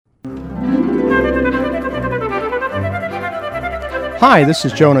Hi, this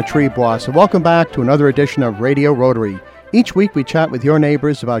is Jonah Trebois, and welcome back to another edition of Radio Rotary. Each week we chat with your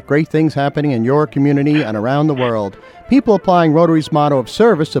neighbors about great things happening in your community and around the world. People applying Rotary's motto of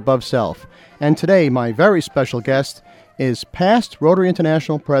service above self. And today, my very special guest is past Rotary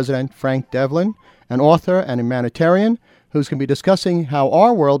International President Frank Devlin, an author and humanitarian who's going to be discussing how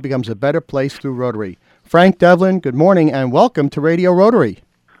our world becomes a better place through Rotary. Frank Devlin, good morning and welcome to Radio Rotary.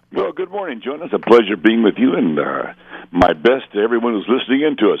 Well, good morning, Jonah. It's a pleasure being with you, and my best to everyone who's listening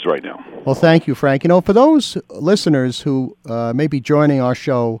in to us right now. Well, thank you, Frank. You know, for those listeners who may be joining our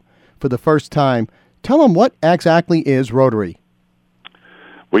show for the first time, tell them what exactly is Rotary.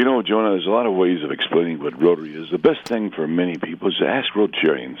 Well, you know, Jonah, there's a lot of ways of explaining what Rotary is. The best thing for many people is to ask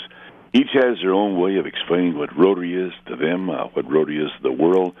Rotarians. Each has their own way of explaining what Rotary is to them, what Rotary is to the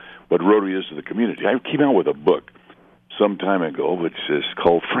world, what Rotary is to the community. I came out with a book some time ago, which is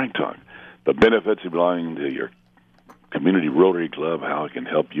called Frank Talk, the benefits of belonging to your community Rotary Club, how it can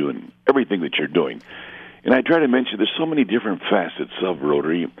help you in everything that you're doing. And I try to mention there's so many different facets of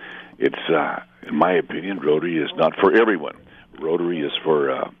Rotary. It's, in my opinion, Rotary is not for everyone. Rotary is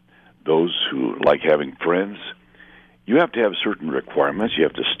for those who like having friends. You have to have certain requirements. You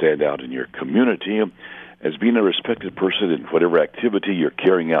have to stand out in your community as being a respected person in whatever activity you're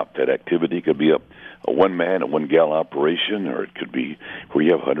carrying out. That activity could be a one-man, a one-gal operation, or it could be where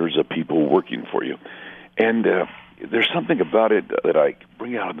you have hundreds of people working for you. And there's something about it that I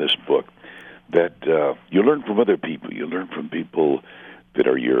bring out in this book that you learn from other people. You learn from people that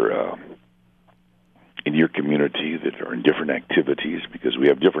are in your community, that are in different activities, because we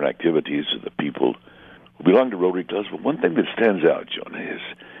have different activities of the people who belong to Rotary Clubs. But one thing that stands out, Jonah, is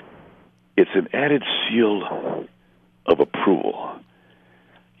it's an added seal of approval.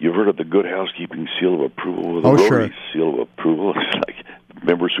 You've heard of the Good Housekeeping seal of approval, the Rotary seal of approval. It's like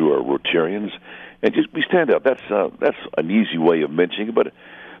members who are Rotarians, and just we stand out. That's an easy way of mentioning it, but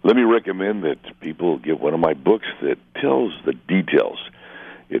let me recommend that people get one of my books that tells the details.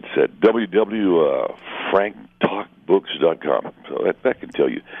 It's at www.franktalkbooks.com. So that can tell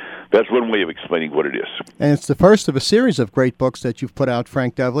you. That's one way of explaining what it is. And it's the first of a series of great books that you've put out,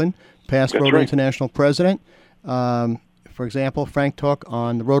 Frank Devlin, past That's Rotary right. International President. For example, Frank Talk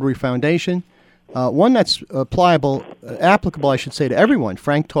on the Rotary Foundation. One that's applicable, I should say, to everyone.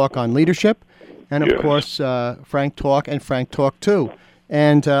 Frank Talk on leadership. And, of course, Frank Talk and Frank Talk 2.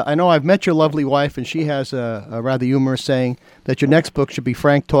 And I know I've met your lovely wife, and she has a rather humorous saying that your next book should be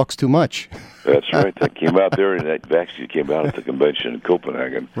Frank Talks Too Much. That's right. That came out there, and that actually came out at the convention in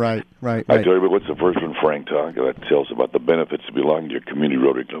Copenhagen. Right. I tell you, what's the first one, Frank Talk? That tells about the benefits of belonging to your community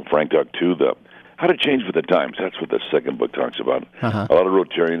Rotary Club. Frank Talk 2, how to change with the times. That's what the second book talks about. Uh-huh. A lot of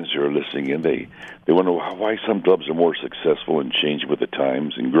Rotarians who are listening in, they wonder why some clubs are more successful in changing with the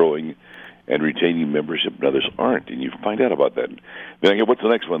times and growing and retaining membership and others aren't, and you find out about that. Then again, what's the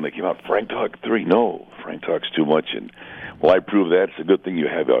next one? They came out, Frank Talk 3. No, Frank Talks Too Much. And, well, I prove that. It's a good thing you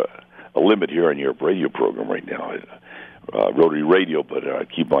have a limit here on your radio program right now, Rotary Radio, but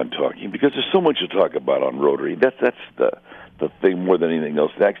keep on talking, because there's so much to talk about on Rotary. That's the thing more than anything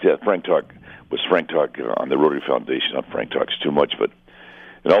else. Actually, Frank Talk was Frank Talk on the Rotary Foundation, not Frank Talks Too Much. But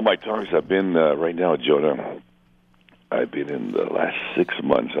in all my talks, I've been, right now, Jonah, I've been in the last 6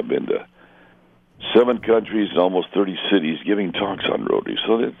 months, I've been to 7 countries and almost 30 cities giving talks on Rotary.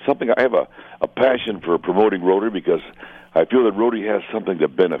 So it's something I have a passion for promoting Rotary, because I feel that Rotary has something to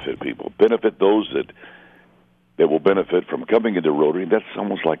benefit people, benefit those that will benefit from coming into Rotary. That's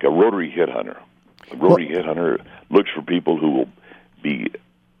almost like a Rotary headhunter. A Rotary headhunter looks for people who will be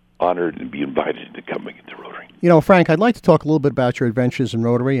honored and be invited into coming into Rotary. You know, Frank, I'd like to talk a little bit about your adventures in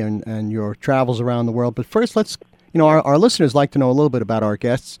Rotary and your travels around the world. But first, our listeners like to know a little bit about our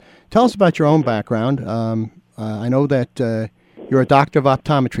guests. Tell us about your own background. I know that you're a doctor of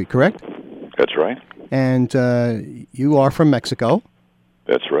optometry, correct? That's right. And you are from Mexico.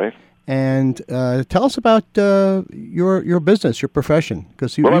 That's right. And tell us about your business, your profession. I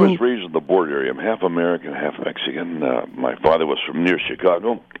was raised in the border area. I'm half American, half Mexican. My father was from near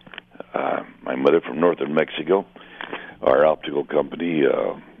Chicago. My mother from northern Mexico. Our optical company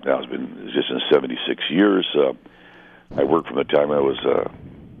now has been in existence 76 years. I worked from the time I was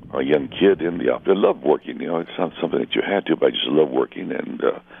a young kid in the office. I love working. It's not something that you had to, but I just love working. And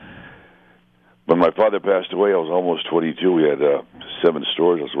when my father passed away, I was almost 22. We had 7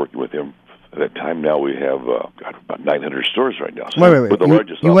 stores. I was working with him at that time. Now we have about 900 stores right now. So wait.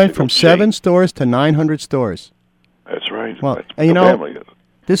 You went from 7 stores to 900 stores. That's right. Well, that's and family.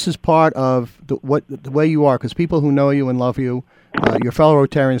 This is part of the way you are, because people who know you and love you, your fellow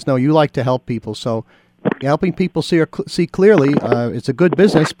Rotarians know you like to help people. So helping people see clearly, it's a good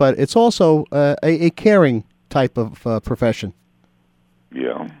business, but it's also a caring type of profession.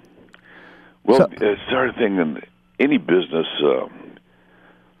 Yeah. Well, it's the other thing in any business.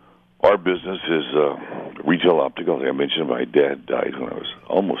 Our business is retail optical. Like I mentioned, my dad died when I was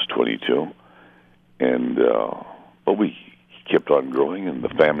almost 22, and but we kept on growing, and the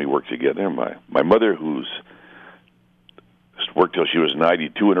family worked together. My mother, who's worked till she was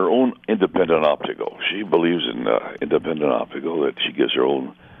 92 in her own independent optical. She believes in independent optical, that she gives her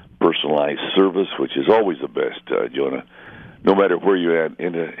own personalized service, which is always the best, Jonah. No matter where you're at,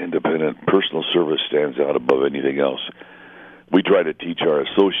 independent personal service stands out above anything else. We try to teach our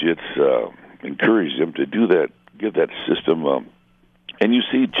associates, encourage them to do that, give that system. And you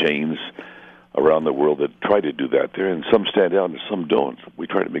see chains around the world that try to do that there, and some stand out and some don't. We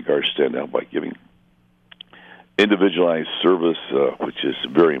try to make ours stand out by giving individualized service, which is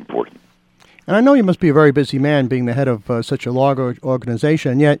very important. And I know you must be a very busy man being the head of such a large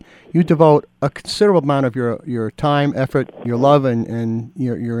organization, yet you devote a considerable amount of your time, effort, your love, and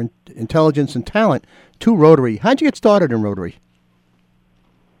your intelligence and talent to Rotary. How'd you get started in Rotary?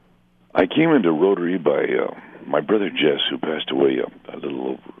 I came into Rotary by my brother Jess, who passed away about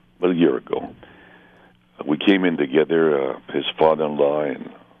a year ago. We came in together. His father-in-law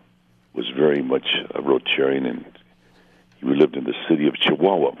and was very much a Rotarian, and we lived in the city of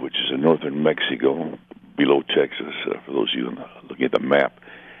Chihuahua, which is in northern Mexico, below Texas, for those of you looking at the map.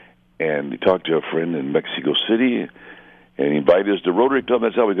 And he talked to a friend in Mexico City, and he invited us to Rotary Club.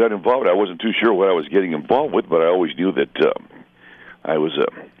 That's how we got involved. I wasn't too sure what I was getting involved with, but I always knew that I was a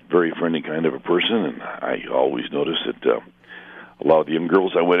very friendly kind of a person, and I always noticed that a lot of the young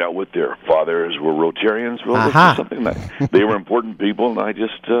girls I went out with, their fathers were Rotarians. Well, this was something that they were important people, and I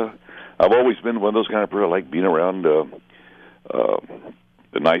just... I've always been one of those kind of people. I like being around the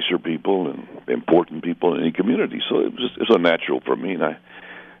nicer people and important people in any community. So it was so natural for me, and I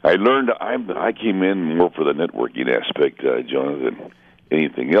learned. I came in more for the networking aspect, Jonah, than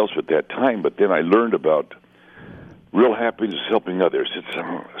anything else at that time. But then I learned about real happiness helping others.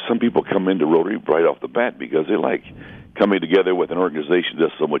 Some people come into Rotary right off the bat because they like coming together with an organization that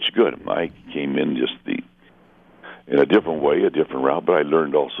does so much good. I came in just in a different way, a different route, but I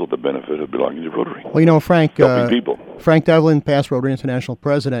learned also the benefit of belonging to Rotary. Well, you know, Frank, helping people. Frank Devlin, past Rotary International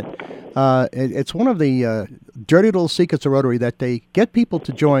president, it's one of the dirty little secrets of Rotary that they get people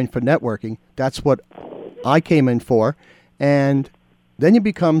to join for networking. That's what I came in for. And then you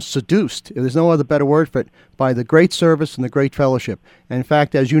become seduced, there's no other better word for it, by the great service and the great fellowship. And in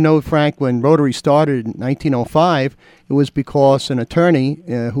fact, as you know, Frank, when Rotary started in 1905, it was because an attorney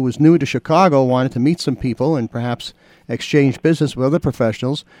who was new to Chicago wanted to meet some people and perhaps exchange business with other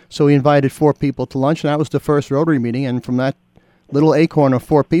professionals. So he invited 4 people to lunch, and that was the first Rotary meeting. And from that little acorn of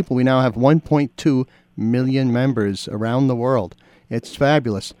 4 people, we now have 1.2 million members around the world. It's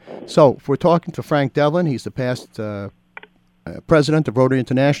fabulous. So if we're talking to Frank Devlin, he's the past president of Rotary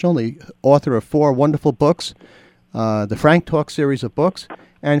International, the author of 4 wonderful books, the Frank Talk series of books.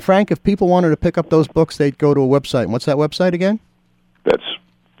 And Frank, if people wanted to pick up those books, they'd go to a website. And what's that website again? That's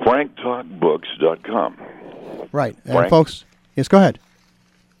franktalkbooks.com. Right. And folks, yes, go ahead.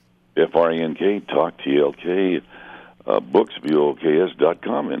 FRANK, Talk, TLK, books,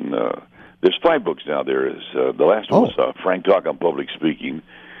 BOOKS.com. And there's 5 books now. There is the last one was Frank Talk on Public Speaking,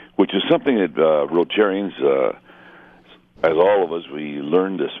 which is something that Rotarians, as all of us, we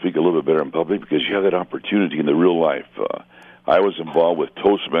learn to speak a little bit better in public because you have that opportunity in the real life. I was involved with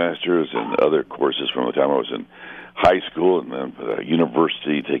Toastmasters and other courses from the time I was in high school and then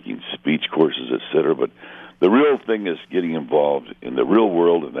university, taking speech courses, etc. But the real thing is getting involved in the real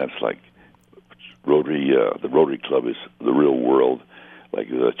world, and that's like Rotary. The Rotary Club is the real world, like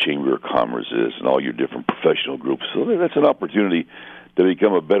the Chamber of Commerce is, and all your different professional groups. So that's an opportunity to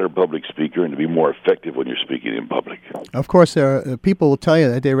become a better public speaker and to be more effective when you're speaking in public. Of course, people will tell you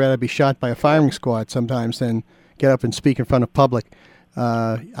that they'd rather be shot by a firing squad sometimes than get up and speak in front of public.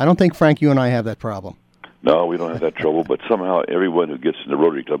 I don't think, Frank, you and I have that problem. No, we don't have that trouble, but somehow everyone who gets in the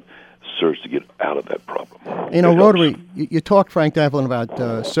Rotary Club serves to get out of that problem. You know, Rotary, you talked, Frank Devlin,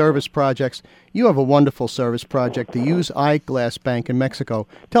 about service projects. You have a wonderful service project, the Use Eyeglass Bank in Mexico.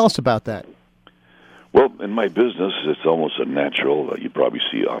 Tell us about that. Well, in my business, it's almost a natural. You probably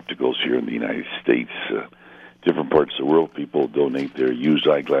see opticals here in the United States, different parts of the world. People donate their used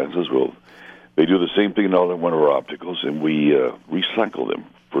eyeglasses. Well, they do the same thing in all one of our opticals, and we recycle them.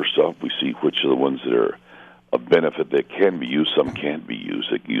 First off, we see which are the ones that are a benefit that can be used. Some can't be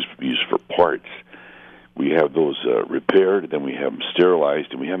used. They can be used for parts. We have those repaired, then we have them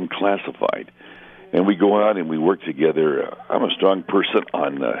sterilized, and we have them classified. And we go out and we work together. I'm a strong person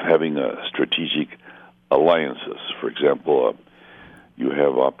on having strategic alliances. For example, You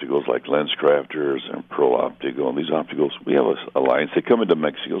have opticals like LensCrafters and Pearl Optical, and these opticals, we have an alliance. They come into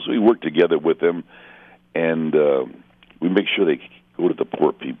Mexico, so we work together with them, and we make sure they go to the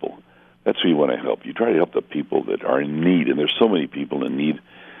poor people. That's who you want to help. You try to help the people that are in need, and there's so many people in need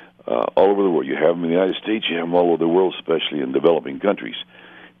all over the world. You have them in the United States, you have them all over the world, especially in developing countries.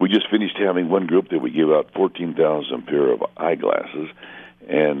 We just finished having one group that we gave out 14,000 pair of eyeglasses,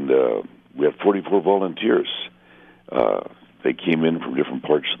 and we had 44 volunteers. They came in from different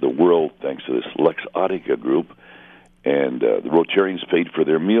parts of the world thanks to this Luxottica group, and the Rotarians paid for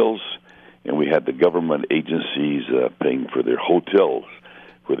their meals, and we had the government agencies paying for their hotels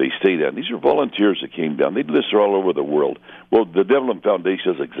where they stayed at. These are volunteers that came down. They do this all over the world. Well, the Devlin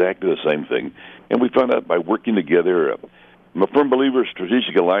Foundation does exactly the same thing, and we found out by working together. I'm a firm believer in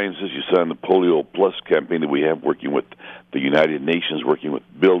strategic alliances. You saw in the Polio Plus campaign that we have, working with the United Nations, working with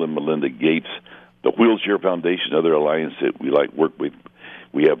Bill and Melinda Gates, the Wheelchair Foundation, other alliance that we like work with.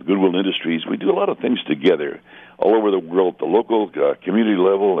 We have Goodwill Industries. We do a lot of things together all over the world, at the local community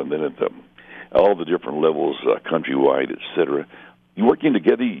level, and then at all the different levels, countrywide, et cetera. You working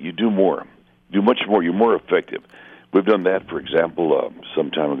together, you do more, do much more. You're more effective. We've done that. For example,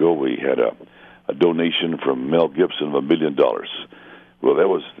 some time ago, we had a donation from Mel Gibson of $1 million. Well, that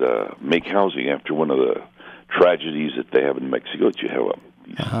was Make Housing after one of the tragedies that they have in Mexico. That you have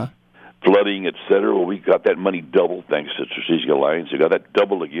flooding, et cetera. Well, we got that money doubled thanks to Strategic Alliance. We got that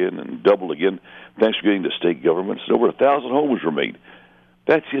doubled again and doubled again thanks for getting the state governments. And over 1,000 homes were made.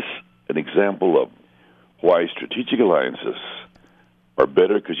 That's just an example of why strategic alliances are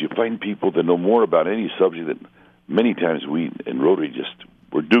better, because you find people that know more about any subject that many times we in Rotary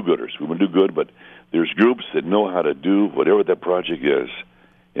we're do-gooders. We want to do good, but there's groups that know how to do whatever that project is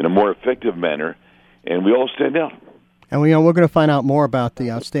in a more effective manner, and we all stand out. And we're going to find out more about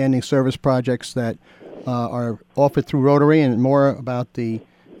the outstanding service projects that are offered through Rotary, and more about the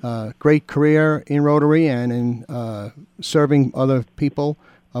great career in Rotary and in serving other people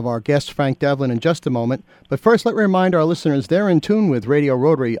of our guest, Frank Devlin, in just a moment. But first, let me remind our listeners they're in tune with Radio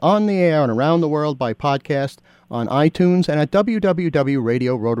Rotary on the air and around the world by podcast on iTunes and at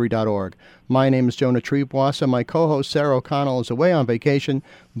www.radiorotary.org. My name is Jonah Triebwasser. My co-host, Sarah O'Connell, is away on vacation,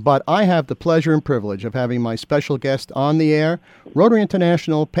 but I have the pleasure and privilege of having my special guest on the air, Rotary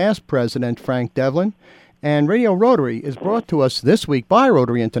International past president Frank Devlin. And Radio Rotary is brought to us this week by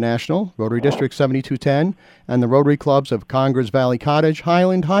Rotary International, Rotary District 7210, and the Rotary Clubs of Congers Valley Cottage,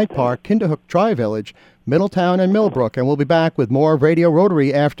 Highland, Hyde Park, Kinderhook Tri-Village, Middletown, and Millbrook. And we'll be back with more Radio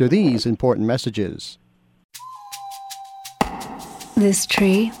Rotary after these important messages. This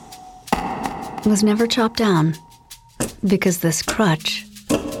tree was never chopped down because this crutch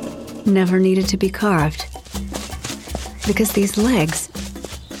never needed to be carved, because these legs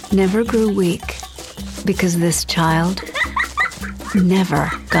never grew weak, because this child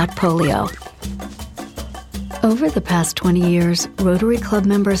never got polio. Over the past 20 years, Rotary Club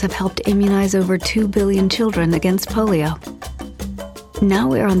members have helped immunize over 2 billion children against polio. Now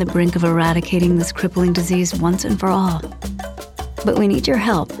we're on the brink of eradicating this crippling disease once and for all. But we need your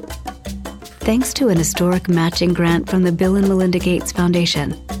help. Thanks to an historic matching grant from the Bill and Melinda Gates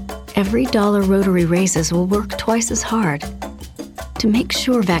Foundation, every dollar Rotary raises will work twice as hard to make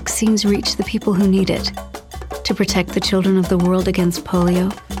sure vaccines reach the people who need it, to protect the children of the world against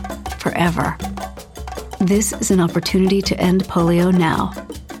polio forever. This is an opportunity to end polio now.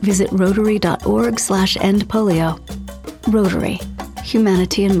 Visit rotary.org/endpolio. Rotary.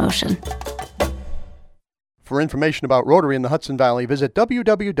 Humanity in motion. For information about Rotary in the Hudson Valley, visit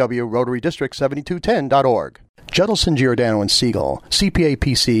www.rotarydistrict7210.org. Judelson, Giordano & Siegel, CPA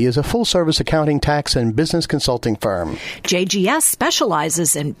PC, is a full-service accounting, tax, and business consulting firm. JGS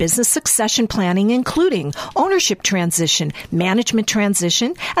specializes in business succession planning, including ownership transition, management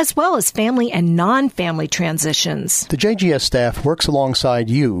transition, as well as family and non-family transitions. The JGS staff works alongside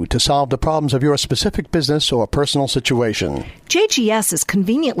you to solve the problems of your specific business or personal situation. JGS is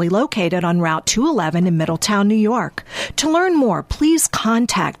conveniently located on Route 211 in Middletown, New York. To learn more, please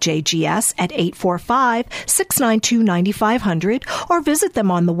contact JGS at 845-692-9500 or visit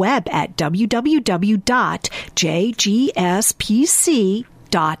them on the web at www.jgspc.com.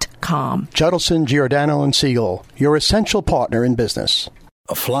 Judelson, Giordano & Siegel, your essential partner in business.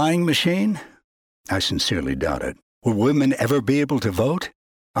 A flying machine? I sincerely doubt it. Will women ever be able to vote?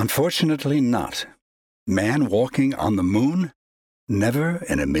 Unfortunately not. Man walking on the moon? Never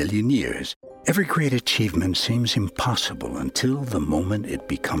in a million years. Every great achievement seems impossible until the moment it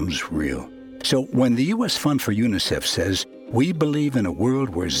becomes real. So when the U.S. Fund for UNICEF says, we believe in a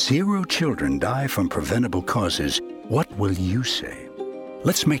world where 0 children die from preventable causes, what will you say?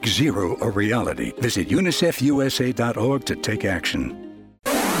 Let's make zero a reality. Visit unicefusa.org to take action.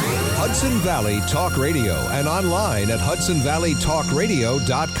 Hudson Valley Talk Radio and online at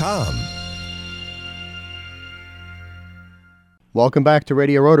hudsonvalleytalkradio.com. Welcome back to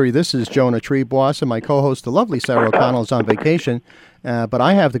Radio Rotary. This is Jonah Triebwasser. My co-host, the lovely Sarah O'Connell, is on vacation, but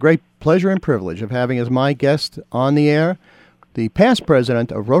I have the great pleasure and privilege of having as my guest on the air the past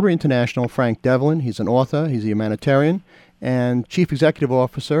president of Rotary International, Frank Devlin. He's an author, he's a humanitarian, and chief executive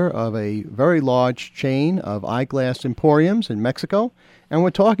officer of a very large chain of eyeglass emporiums in Mexico. And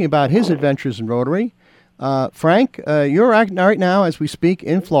we're talking about his adventures in Rotary. Frank, you're right now, as we speak,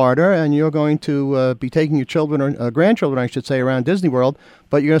 in Florida, and you're going to be taking your children, or grandchildren, I should say, around Disney World,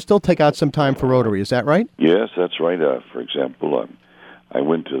 but you're going to still take out some time for Rotary. Is that right? Yes, that's right. For example, I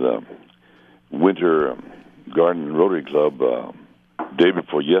went to the Winter Garden Rotary Club day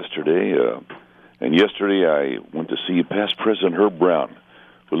before yesterday, and yesterday I went to see past President Herb Brown,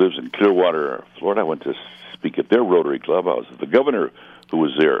 who lives in Clearwater, Florida. I went to speak at their Rotary Club. I was the governor who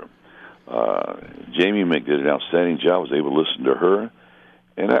was there. Jamie Mick did an outstanding job. I was able to listen to her.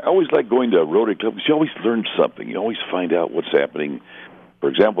 And I always like going to a Rotary Club because you always learn something. You always find out what's happening. For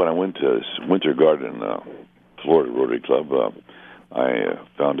example, when I went to Winter Garden, Florida Rotary Club, I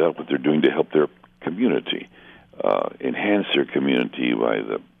found out what they're doing to help their community, enhance their community by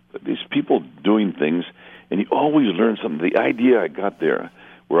these people doing things. And you always learn something. The idea I got there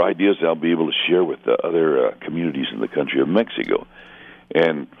were ideas I'll be able to share with the other communities in the country of Mexico.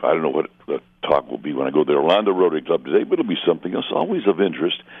 And I don't know what the talk will be when I go to the Orlando Rotary Club today, but it'll be something else, always of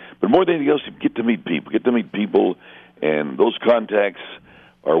interest. But more than anything else, you get to meet people, and those contacts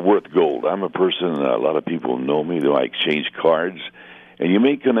are worth gold. I'm a person, a lot of people know me, I exchange cards, and you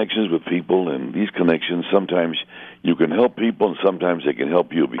make connections with people, and these connections, sometimes you can help people, and sometimes they can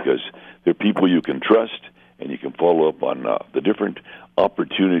help you because they're people you can trust, and you can follow up on the different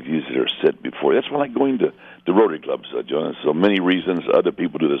opportunities that are set before. That's why I like going to the Rotary Clubs, Jonas. So many reasons. Other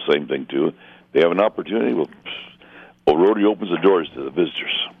people do the same thing, too. They have an opportunity. Well, Rotary opens the doors to the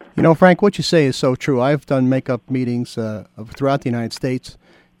visitors. You know, Frank, what you say is so true. I've done makeup meetings throughout the United States,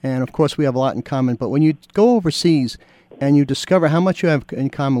 and, of course, we have a lot in common. But when you go overseas and you discover how much you have in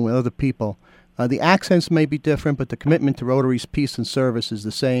common with other people, the accents may be different, but the commitment to Rotary's peace and service is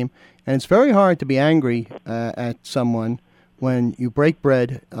the same. And it's very hard to be angry at someone when you break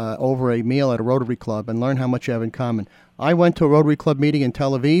bread over a meal at a Rotary Club and learn how much you have in common. I went to a Rotary Club meeting in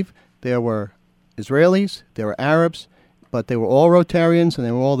Tel Aviv. There were Israelis, there were Arabs, but they were all Rotarians, and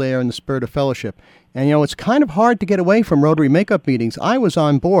they were all there in the spirit of fellowship. And, you know, it's kind of hard to get away from Rotary makeup meetings. I was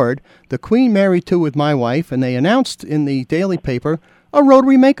on board the Queen Mary II with my wife, and they announced in the daily paper a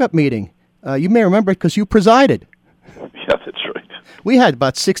Rotary makeup meeting. You may remember it because you presided. Yeah, that's right. We had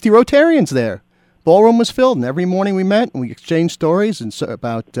about 60 Rotarians there. Ballroom was filled, and every morning we met, and we exchanged stories and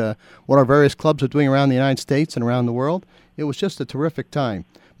about what our various clubs are doing around the United States and around the world. It was just a terrific time.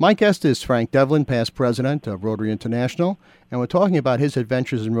 My guest is Frank Devlin, past president of Rotary International, and we're talking about his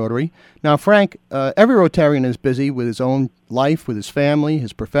adventures in Rotary. Now, Frank, every Rotarian is busy with his own life, with his family,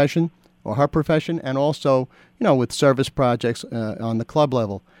 his profession, or her profession, and also, you know, with service projects on the club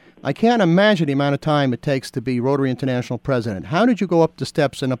level. I can't imagine the amount of time it takes to be Rotary International president. How did you go up the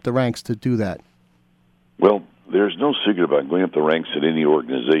steps and up the ranks to do that? Well, there's no secret about going up the ranks at any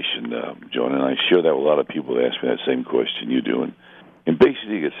organization, John, and I share that with a lot of people that ask me that same question you do. And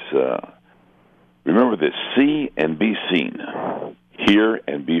basically it's, remember this, see and be seen, hear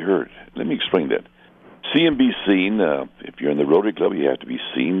and be heard. Let me explain that. See and be seen, if you're in the Rotary Club, you have to be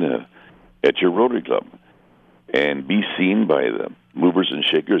seen at your Rotary Club. And be seen by the movers and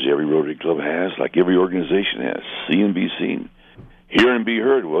shakers every Rotary Club has, like every organization has. See and be seen. Hear and be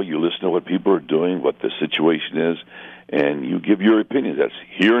heard. Well, you listen to what people are doing, what the situation is, and you give your opinion. That's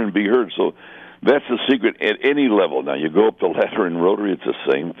hear and be heard. So that's the secret at any level. Now, you go up the ladder in Rotary, it's the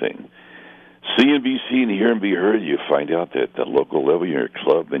same thing. See and be seen, hear and be heard. You find out that at the local level, your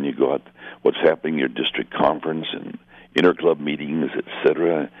club, then you go out what's happening in your district conference and interclub meetings,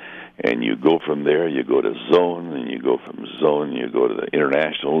 etc., and you go from there, you go to zone, and you go from zone, you go to the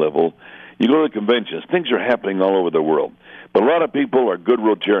international level. You go to the conventions. Things are happening all over the world. But a lot of people are good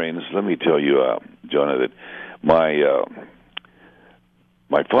Rotarians. Let me tell you, Jonah, that my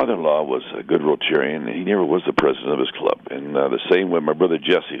father-in-law was a good Rotarian, and he never was the president of his club. And the same with my brother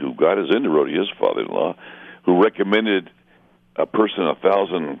Jesse, who got us into Rotary, his father-in-law, who recommended a person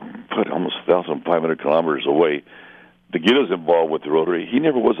almost 1,500 kilometers away to get us involved with the Rotary. He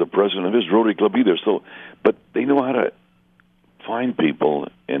never was the president of his Rotary Club either. So, but they know how to find people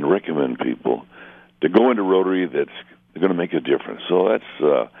and recommend people to go into Rotary that's going to make a difference. So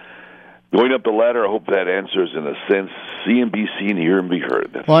going up the ladder, I hope that answers, in a sense, see and be seen, hear and be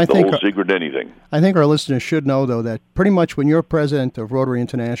heard. That's the whole secret to anything. I think our listeners should know, though, that pretty much when you're president of Rotary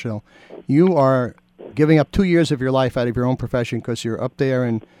International, you are giving up 2 years of your life out of your own profession because you're up there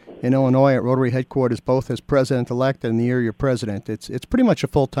in Illinois at Rotary headquarters, both as president-elect and the year you're president. It's pretty much a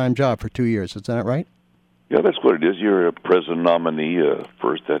full-time job for 2 years. Is that right? Yeah, that's what it is. You're a president nominee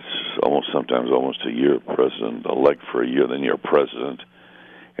first. That's sometimes almost a year. President-elect for a year, then you're president.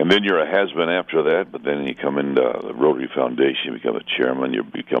 And then you're a has-been after that, but then you come into the Rotary Foundation, you become a chairman,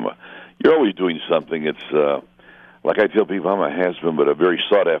 you're always doing something. It's like I tell people, I'm a has-been, but a very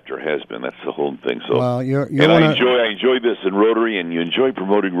sought-after has-been. That's the whole thing. So, well, I enjoy this in Rotary, and you enjoy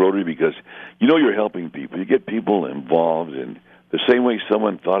promoting Rotary because you're helping people. You get people involved in the same way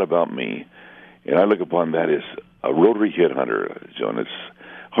someone thought about me, and I look upon that as a Rotary headhunter, John. It's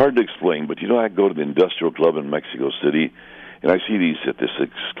hard to explain, but I go to the Industrial Club in Mexico City, and I see these at this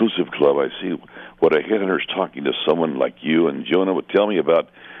exclusive club. I see what a headhunter's talking to someone like you, and Jonah would tell me about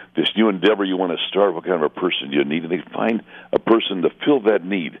this new endeavor you want to start, what kind of a person you need, and they find a person to fill that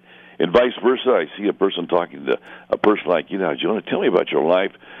need. And vice versa, I see a person talking to a person like you now. Jonah, tell me about your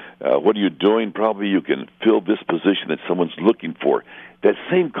life. What are you doing? Probably you can fill this position that someone's looking for. That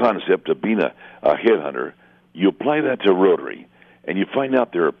same concept of being a headhunter, you apply that to Rotary, and you find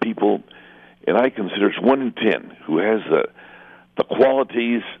out there are people, and I consider it's 1 in 10 who has the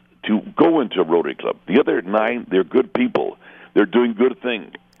qualities to go into a Rotary Club. The other 9, they're good people. They're doing good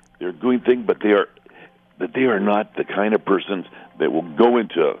things. They're doing things, but they are not the kind of persons that will go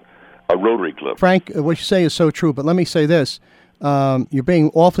into a Rotary Club. Frank, what you say is so true, but let me say this. You're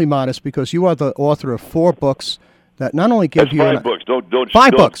being awfully modest because you are the author of 4 books that not only give That's you... 5 books. Don't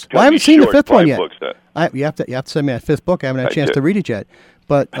 5 books. Well, I haven't seen the 5th one yet. Books, you have to send me a 5th book. I haven't had a chance to read it yet.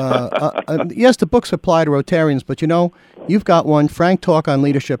 But yes, the books apply to Rotarians, but you've got one, Frank Talk on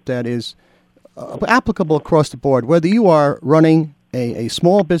Leadership, that is applicable across the board. Whether you are running a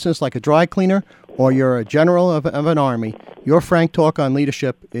small business like a dry cleaner or you're a general of an army, your Frank Talk on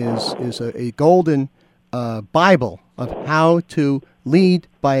Leadership is a golden Bible of how to lead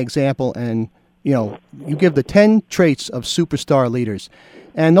by example, and you give the 10 traits of superstar leaders.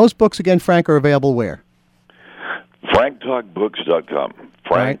 And those books, again, Frank, are available where? FrankTalkBooks.com.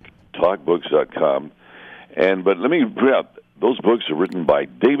 FrankTalkBooks.com. But let me bring out, those books are written by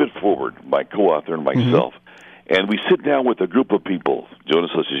David Forward, my co-author, and myself. Mm-hmm. And we sit down with a group of people,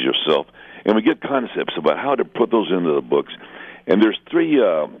 Jonas, such as yourself, and we get concepts about how to put those into the books. And there's 3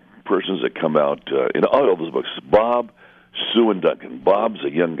 persons that come out in all of those books: Bob, Sue, and Duncan. Bob's a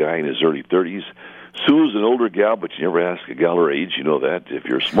young guy in his early 30s. Sue's an older gal, but you never ask a gal her age. You know that. If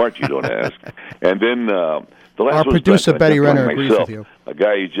you're smart, you don't ask. And then the last our producer, Betty Renner, agrees with you. A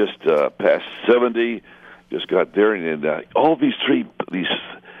guy who just passed 70, just got there, and all these three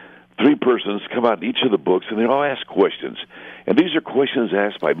persons come out in each of the books, and they all ask questions. And these are questions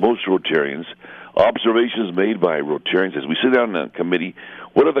asked by most Rotarians, observations made by Rotarians as we sit down in a committee.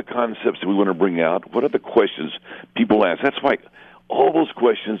 What are the concepts that we want to bring out? What are the questions people ask? That's why all those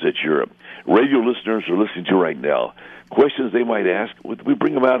questions that your radio listeners are listening to right now, questions they might ask, we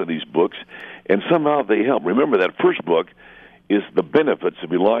bring them out of these books, and somehow they help. Remember, that first book is the benefits of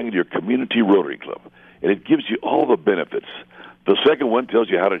belonging to your community Rotary Club, and it gives you all the benefits. The second one tells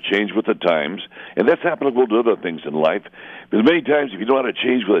you how to change with the times, and that's applicable to other things in life. Because many times, if you know how to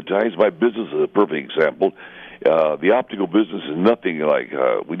change with the times, my business is a perfect example. The optical business is nothing like,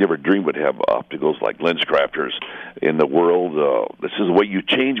 we never dreamed we'd have opticals like LensCrafters in the world. This is the way you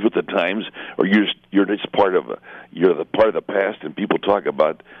change with the times, or you're just you're the part of the past, and people talk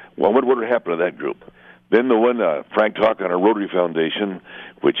about, well, what would happen to that group? Then the one, Frank Talk on our Rotary Foundation,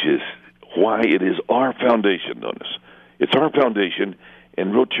 which is why it is our foundation, notice. It's our foundation,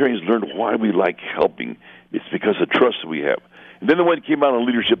 and Rotarians learn why we like helping. It's because of trust we have. And then the one that came out on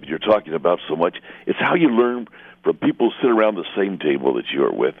leadership that you're talking about so much, it's how you learn from people who sit around the same table that you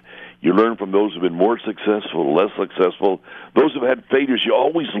are with. You learn from those who have been more successful, less successful, those who have had failures. You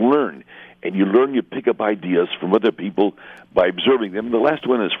always learn, and you pick up ideas from other people by observing them. The last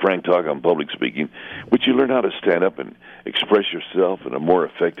one is Frank Talk on Public Speaking, which you learn how to stand up and express yourself in a more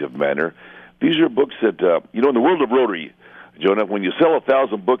effective manner. These are books that, in the world of Rotary, Jonah, when you sell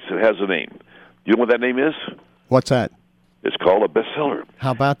 1,000 books, it has a name. You know what that name is? What's that? It's called a bestseller.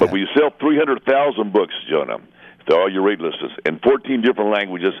 How about that? But when you sell 300,000 books, Jonah, to all your rate listeners, in 14 different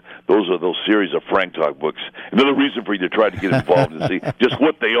languages, those are those series of Frank Talk books. Another reason for you to try to get involved and see just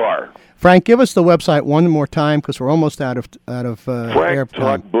what they are. Frank, give us the website one more time because we're almost out of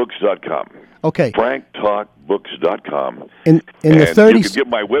FrankTalkBooks.com. Okay. FrankTalkBooks.com. In the 30s. You can get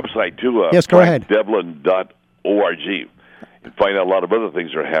my website too. Yes, go ahead. FrankDevlin.org. and find out a lot of other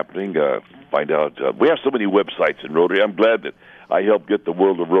things that are happening. Find out we have so many websites in Rotary. I'm glad that I helped get the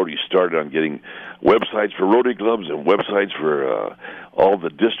world of Rotary started on getting websites for Rotary clubs and websites for all the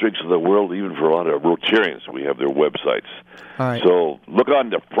districts of the world, even for a lot of Rotarians. We have their websites. All right. So look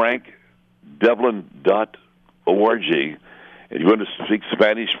on to frankdevlin.org. And if you want to speak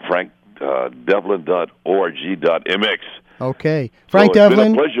Spanish, frankdevlin.org.mx. Okay. Frank so it's Devlin. It's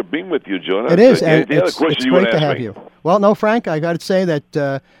been a pleasure being with you, Jonah. It is, and it's great to have you. Well, no, Frank, I got to say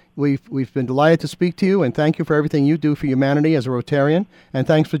that we've been delighted to speak to you, and thank you for everything you do for humanity as a Rotarian, and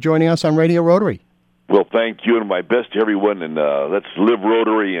thanks for joining us on Radio Rotary. Well, thank you, and my best to everyone, and let's live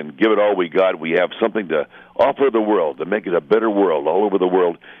Rotary and give it all we got. We have something to offer the world, to make it a better world all over the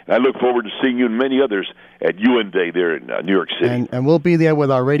world, and I look forward to seeing you and many others at UN Day there in New York City. And we'll be there with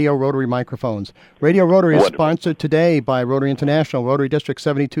our Radio Rotary microphones. Radio Rotary is sponsored today by Rotary International, Rotary District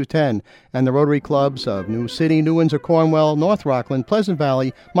 7210, and the Rotary Clubs of New City, New Windsor, Cornwall, North Rockland, Pleasant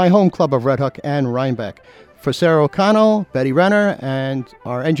Valley, my home club of Red Hook, and Rhinebeck. For Sarah O'Connell, Betty Renner, and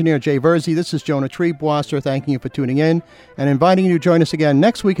our engineer Jay Verzi, this is Jonah Triebwasser thanking you for tuning in and inviting you to join us again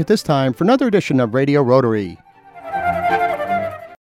next week at this time for another edition of Radio Rotary.